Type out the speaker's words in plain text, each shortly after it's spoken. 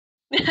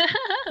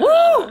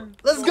Woo!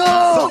 Let's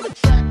go!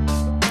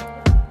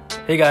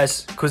 Hey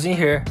guys, Cuisine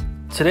here.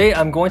 Today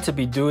I'm going to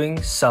be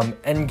doing some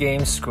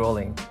endgame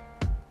scrolling.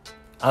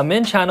 I'm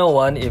in channel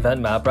 1 event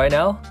map right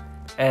now,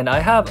 and I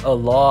have a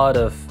lot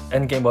of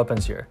endgame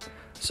weapons here.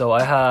 So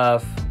I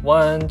have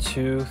 1,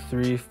 2,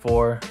 3,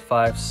 4,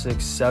 5,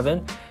 6,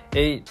 7,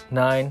 8,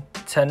 9,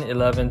 10,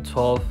 11,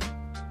 12,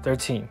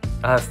 13.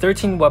 I have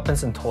 13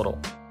 weapons in total.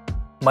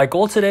 My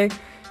goal today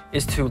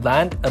is to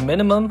land a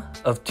minimum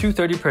of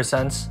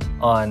 230%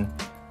 on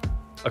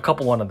a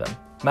couple one of them.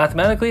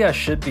 Mathematically, I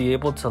should be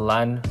able to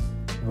land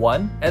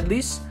one at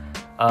least,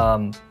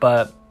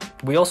 but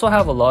we also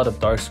have a lot of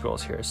dark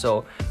scrolls here.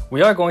 So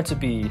we are going to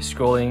be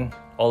scrolling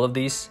all of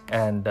these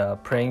and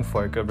praying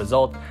for a good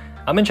result.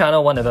 I'm in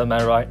channel 1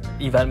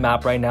 event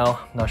map right now.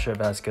 Not sure if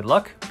it has good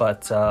luck,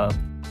 but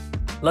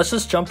let's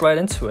just jump right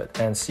into it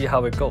and see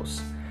how it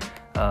goes.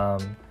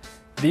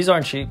 These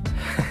aren't cheap,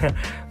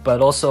 but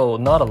also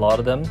not a lot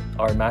of them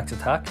are max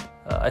attack.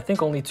 I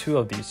think only 2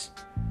 of these,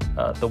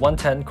 the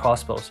 110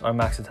 crossbows, are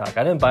max attack.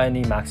 I didn't buy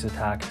any max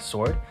attack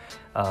sword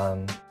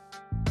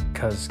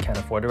because can't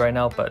afford it right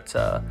now, but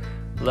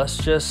let's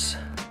just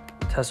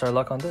test our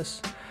luck on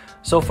this.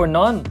 So for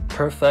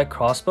non-perfect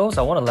crossbows,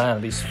 I want to land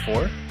at least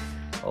 4.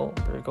 Oh,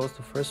 there goes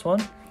the first one.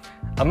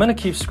 I'm gonna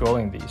keep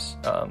scrolling these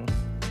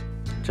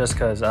just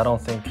because I don't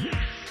think,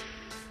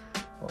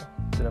 oh,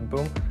 didn't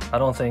boom. I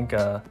don't think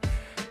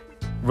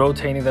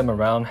rotating them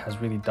around has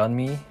really done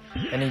me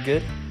any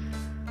good.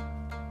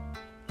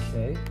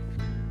 Okay.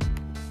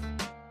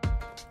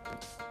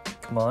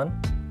 Come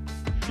on.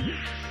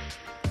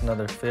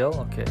 Another fail.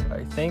 Okay,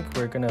 I think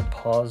we're gonna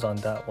pause on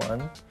that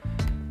one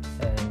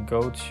and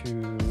go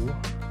to,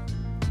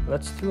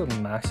 let's do a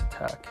max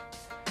attack.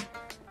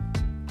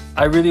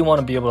 I really want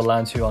to be able to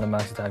land 2 on a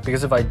max attack,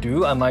 because if I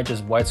do, I might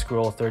just white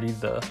scroll 30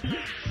 the...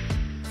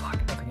 Fuck,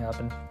 nothing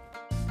happened.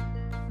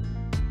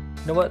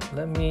 You know what?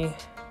 Let me...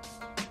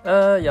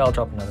 yeah, I'll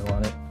drop another one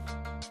on it.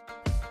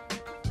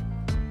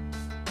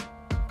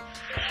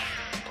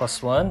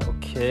 +1,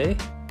 okay.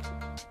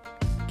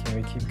 Can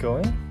we keep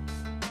going?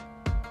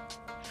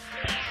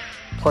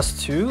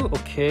 +2,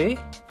 okay.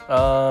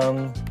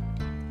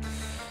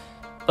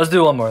 Let's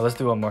do one more, let's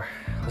do one more.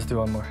 Let's do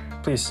one more.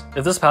 Please,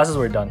 if this passes,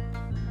 we're done.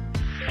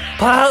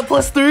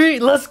 +3,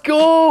 let's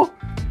go!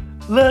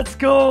 Let's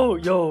go,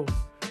 yo.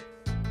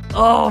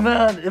 Oh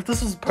man, if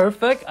this was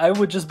perfect, I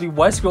would just be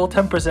white scroll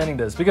 10%ing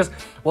this, because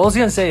what I was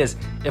gonna say is,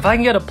 if I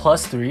can get a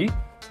 +3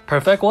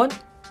 perfect one,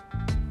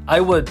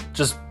 I would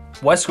just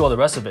white scroll the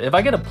rest of it. If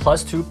I get a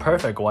 +2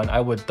 perfect one, I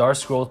would dark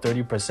scroll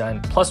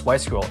 30% plus white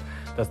scroll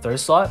the 3rd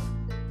slot.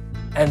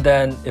 And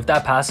then if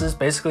that passes,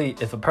 basically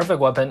if a perfect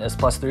weapon is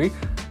 +3,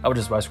 I would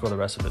just white scroll the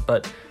rest of it.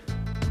 But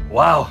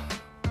wow,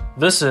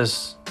 this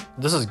is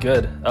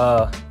good.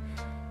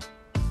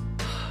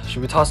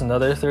 Should we toss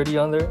another 30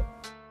 on there?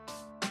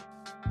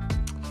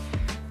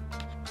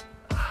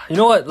 You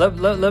know what? Let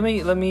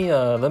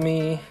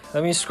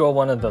me scroll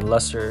one of the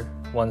lesser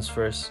ones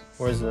first.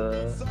 Where's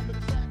a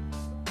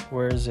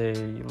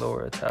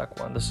lower attack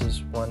one? This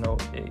is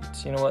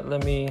 108. You know what?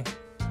 Let me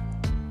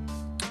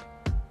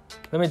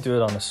do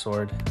it on a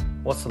sword.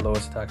 What's the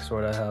lowest attack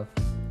sword I have?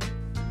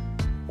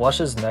 Watch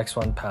this next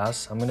one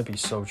pass. I'm gonna be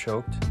so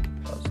choked.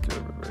 Let's do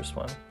a reverse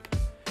one.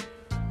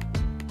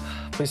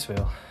 Please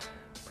fail.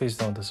 Please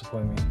don't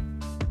disappoint me.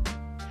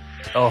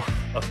 Oh,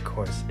 of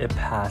course. It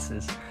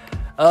passes.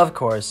 Of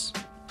course.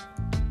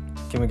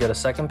 Can we get a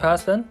second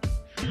pass then?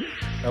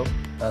 Nope.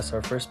 That's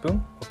our first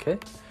boom. Okay.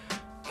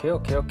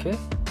 Okay.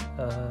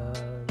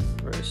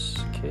 Reverse.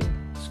 Okay.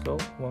 Let's go.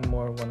 One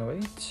more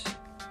 108.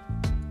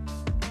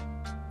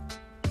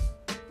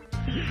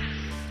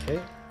 Okay.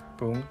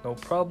 Boom. No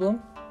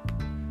problem.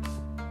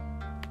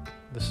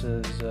 This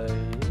is a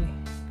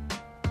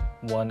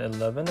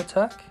 111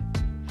 attack.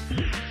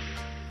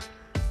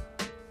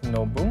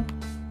 No boom.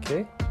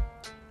 Okay.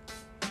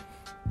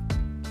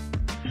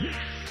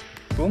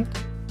 Boom.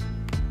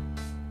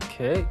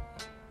 Okay.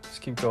 Let's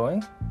keep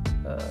going.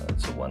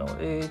 It's a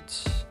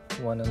 108,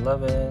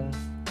 111.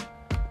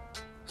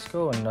 Let's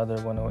go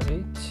another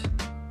 108.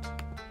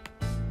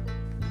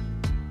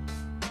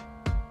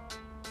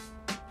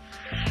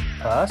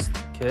 Passed.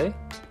 Okay.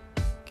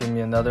 Give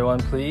me another one,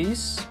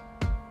 please.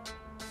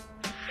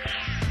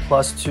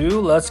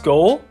 +2. Let's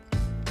go.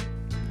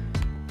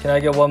 Can I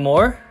get one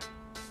more?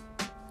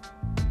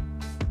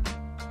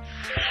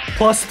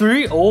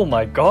 +3. Oh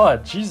my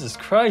god, Jesus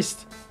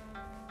Christ.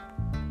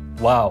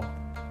 Wow.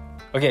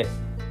 Okay,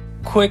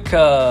 quick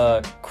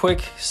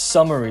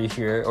summary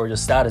here, or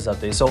just status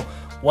update. So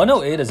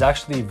 108 is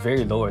actually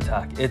very low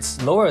attack.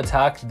 It's lower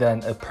attack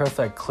than a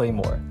perfect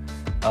claymore.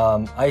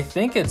 I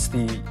think it's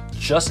the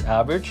just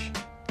average,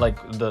 like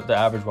the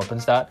average weapon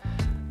stat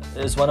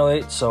is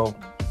 108. So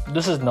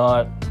this is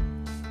not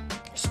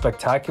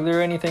spectacular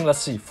or anything. Let's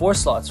see, 4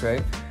 slots,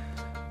 right?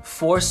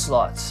 4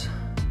 slots.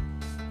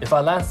 If I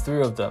land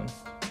 3 of them,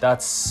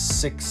 that's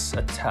 6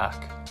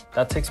 attack.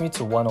 That takes me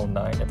to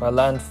 109. If I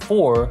land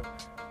 4,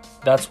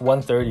 that's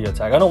 130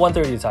 attack. I know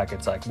 130 attack,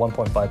 it's like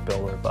 1.5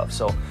 bill or above.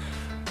 So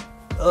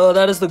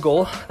That is the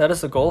goal. That is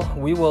the goal.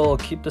 We will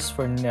keep this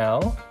for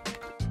now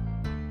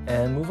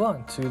and move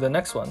on to the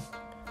next one.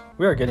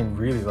 We are getting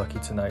really lucky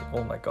tonight.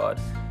 Oh my god.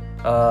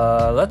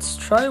 Let's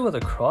try with a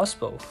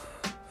crossbow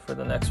for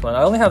the next one.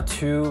 I only have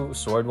 2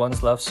 sword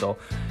ones left, so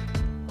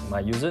I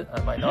might use it,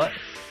 I might not.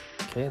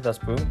 Okay, that's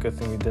boom. Good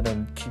thing we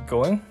didn't keep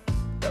going.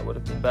 That would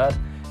have been bad.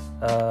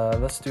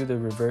 Let's do the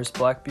reverse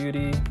Black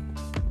Beauty.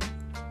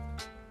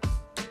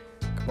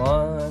 Come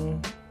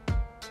on.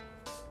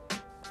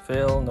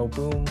 Fail, no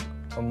boom.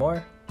 One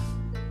more.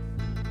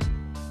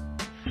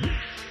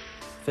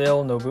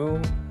 Fail, no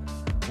boom.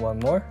 One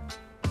more.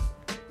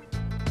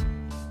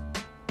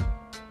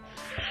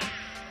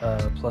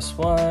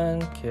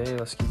 +1. Okay,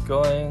 let's keep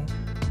going.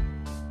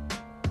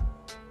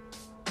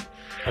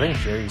 I think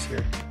Jerry's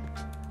here.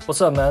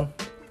 What's up, man?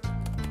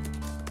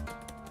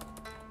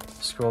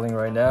 Scrolling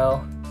right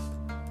now.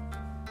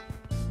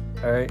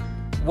 Alright,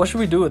 what should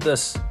we do with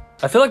this?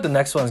 I feel like the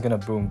next one's gonna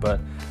boom, but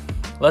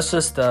let's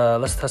just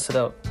let's test it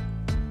out.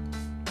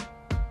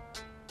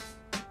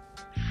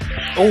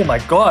 Oh my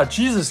god,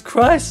 Jesus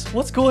Christ,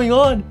 what's going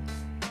on?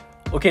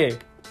 Okay,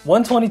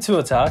 122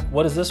 attack.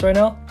 What is this right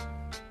now?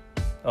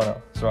 Oh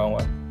no, it's the wrong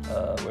one.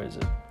 Where is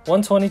it?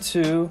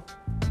 122,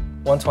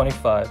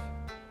 125.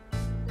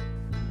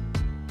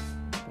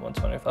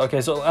 125.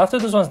 Okay, so after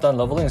this one's done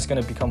leveling, it's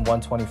gonna become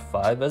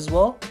 125 as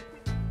well.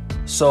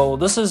 So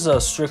this is a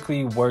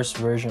strictly worse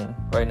version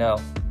right now.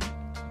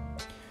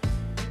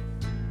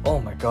 Oh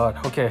my god,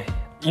 okay.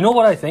 You know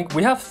what I think?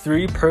 We have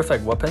 3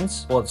 perfect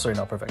weapons. Well, sorry,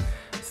 not perfect.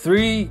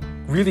 3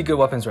 really good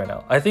weapons right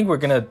now. I think we're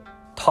gonna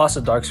toss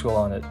a Dark Scroll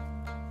on it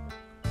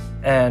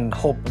and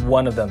hope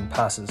one of them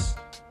passes.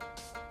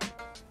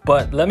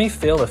 But let me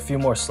fail a few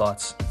more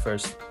slots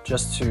first,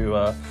 just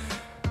to,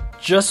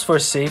 just for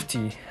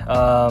safety.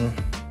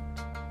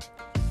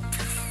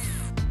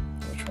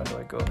 Which one do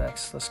I go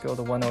next? Let's go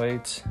to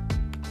 108.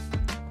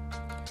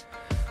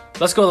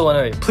 Let's go to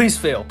 108. Please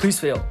fail, please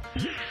fail.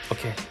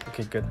 Okay,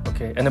 okay, good.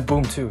 Okay, and a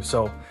boom too.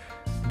 So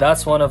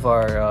that's one of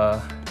our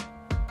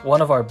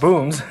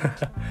booms.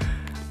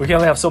 We can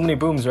only have so many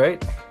booms,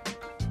 right?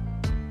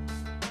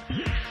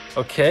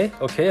 Okay,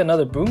 okay,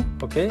 another boom.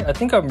 Okay, I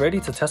think I'm ready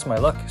to test my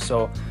luck.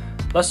 So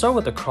let's start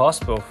with the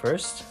crossbow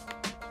first.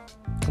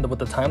 With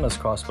the timeless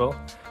crossbow.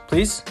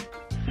 Please?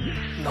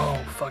 No,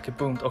 fuck, it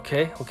boomed.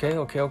 Okay, okay,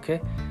 okay, okay.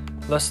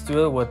 Let's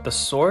do it with the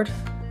sword.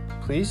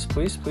 Please,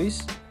 please,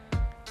 please.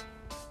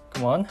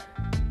 Come on.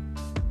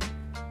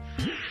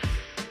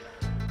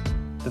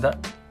 Did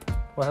that...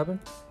 What happened?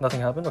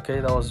 Nothing happened?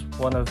 Okay, that was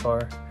one of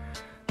our...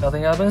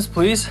 Nothing happens.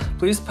 Please,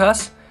 please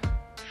pass.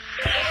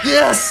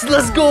 Yes!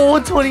 Let's go!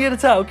 128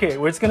 attack! Okay,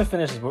 we're just gonna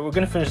finish this. We're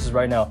gonna finish this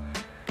right now.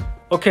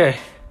 Okay,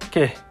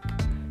 okay.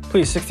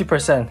 Please,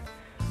 60%.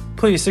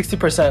 Please,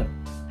 60%.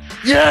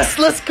 Yes!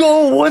 Let's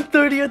go!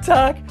 130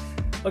 attack!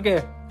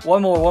 Okay,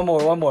 one more.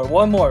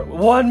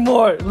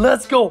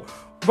 Let's go!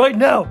 Right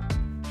now!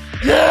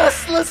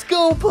 Yes! Let's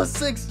go!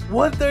 +6.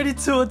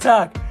 132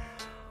 attack.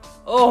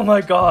 Oh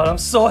my god, I'm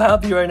so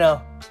happy right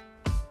now.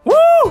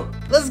 Woo!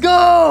 Let's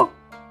go!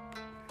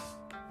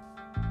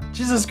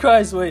 Jesus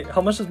Christ, wait,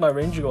 how much does my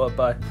range go up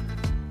by?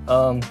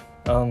 I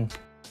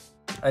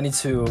need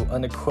to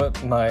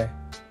unequip my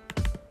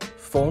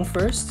phone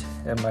first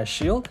and my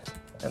shield.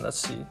 And let's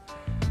see.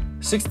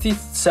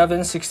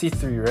 67,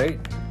 63, right?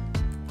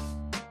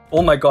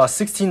 Oh my god,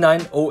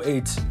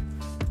 6908.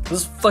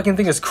 This fucking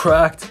thing is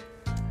cracked.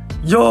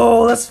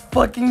 Yo, let's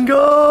fucking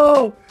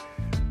go!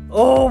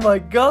 Oh my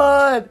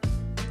god!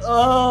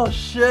 Oh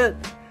shit!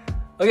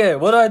 Okay,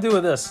 what do I do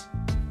with this?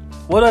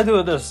 What do I do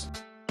with this?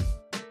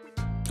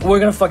 We're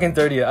gonna fucking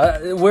 30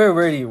 it. We're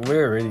already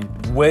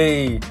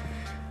way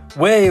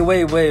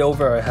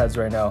over our heads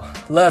right now.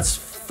 Let's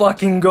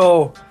fucking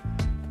go!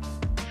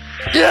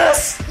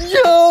 Yes!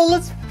 Yo,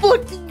 let's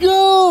fucking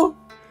go!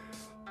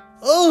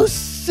 Oh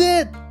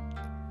shit!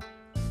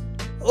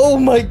 Oh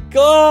my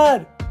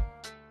god!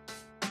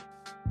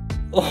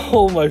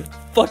 Oh my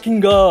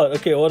fucking god!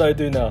 Okay, what do I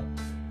do now?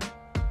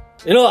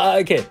 You know,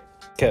 okay.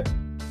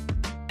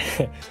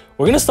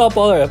 We're gonna stop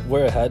while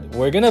we're ahead.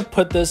 We're gonna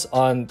put this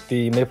on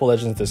the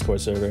MapleLegends Discord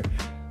server.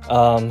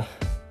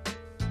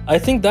 I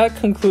think that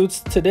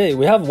concludes today.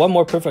 We have one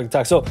more perfect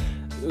attack. So,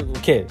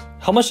 okay,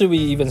 how much did we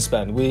even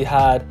spend? We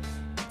had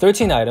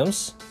 13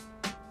 items.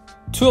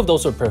 2 of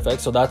those were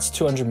perfect, so that's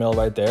 200 mil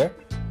right there.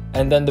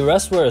 And then the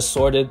rest were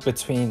assorted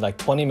between like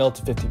 20 mil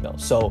to 50 mil.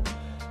 So,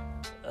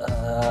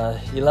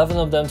 11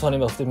 of them, 20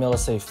 mil, 50 mil,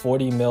 let's say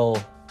 40 mil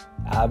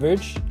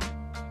average.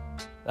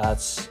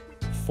 That's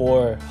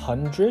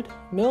 400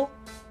 mil?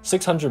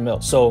 600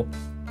 mil. So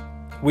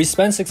we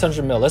spent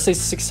 600 mil. Let's say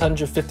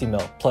 650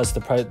 mil plus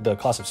the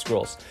cost of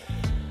scrolls.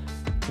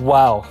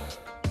 Wow.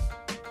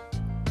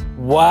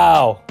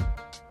 Wow.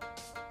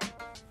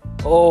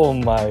 Oh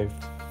my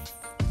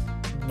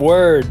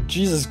word.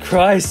 Jesus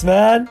Christ,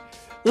 man.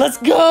 Let's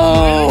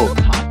go!